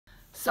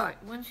So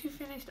once you've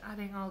finished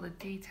adding all the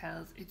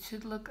details, it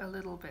should look a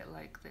little bit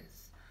like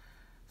this.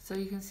 So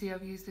you can see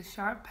I've used a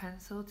sharp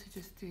pencil to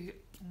just do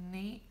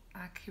neat,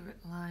 accurate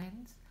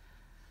lines.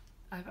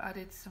 I've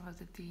added some of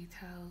the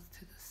details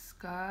to the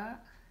skirt.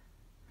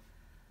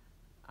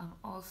 I'm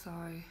also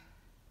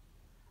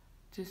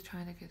just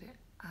trying to get it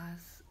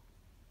as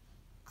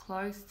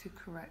close to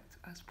correct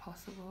as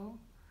possible.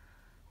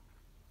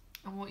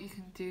 And what you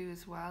can do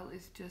as well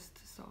is just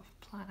to sort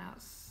of plan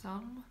out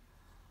some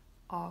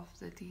of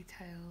the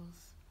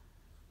details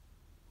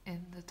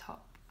in the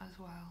top as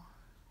well,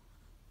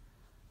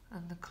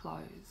 and the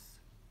clothes.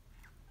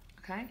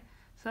 Okay,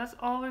 so that's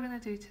all we're going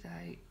to do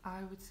today. I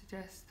would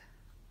suggest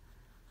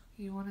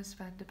you want to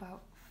spend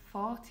about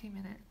 40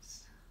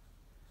 minutes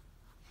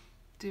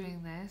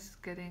doing this,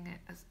 getting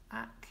it as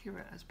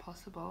accurate as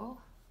possible.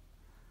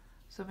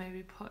 So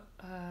maybe put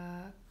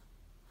an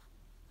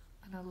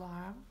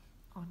alarm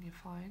on your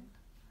phone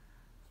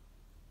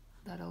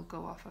that'll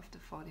go off after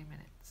 40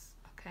 minutes,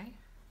 okay?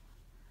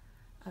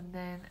 And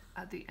then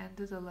at the end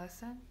of the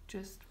lesson,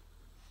 just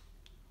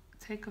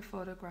take a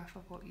photograph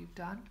of what you've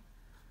done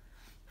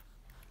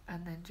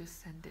and then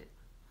just send it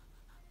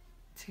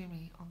to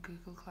me on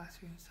Google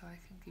Classroom so I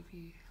can give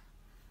you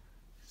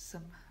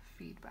some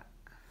feedback.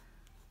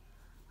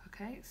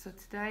 Okay, so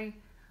today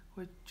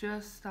we're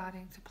just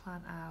starting to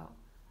plan out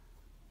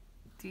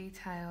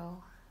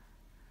detail,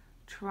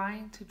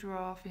 trying to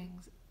draw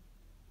things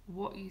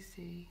what you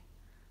see,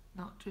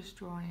 not just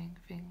drawing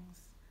things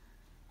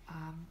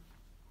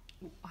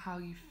how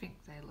you think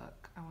they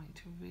look. I want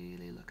you to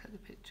really look at the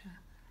picture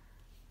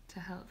to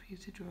help you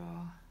to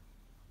draw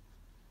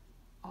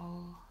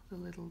all the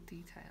little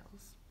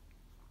details.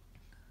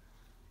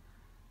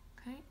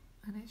 Okay,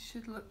 and it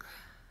should look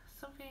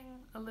something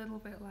a little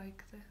bit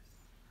like this.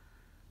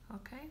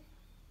 Okay,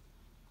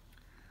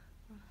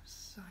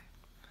 so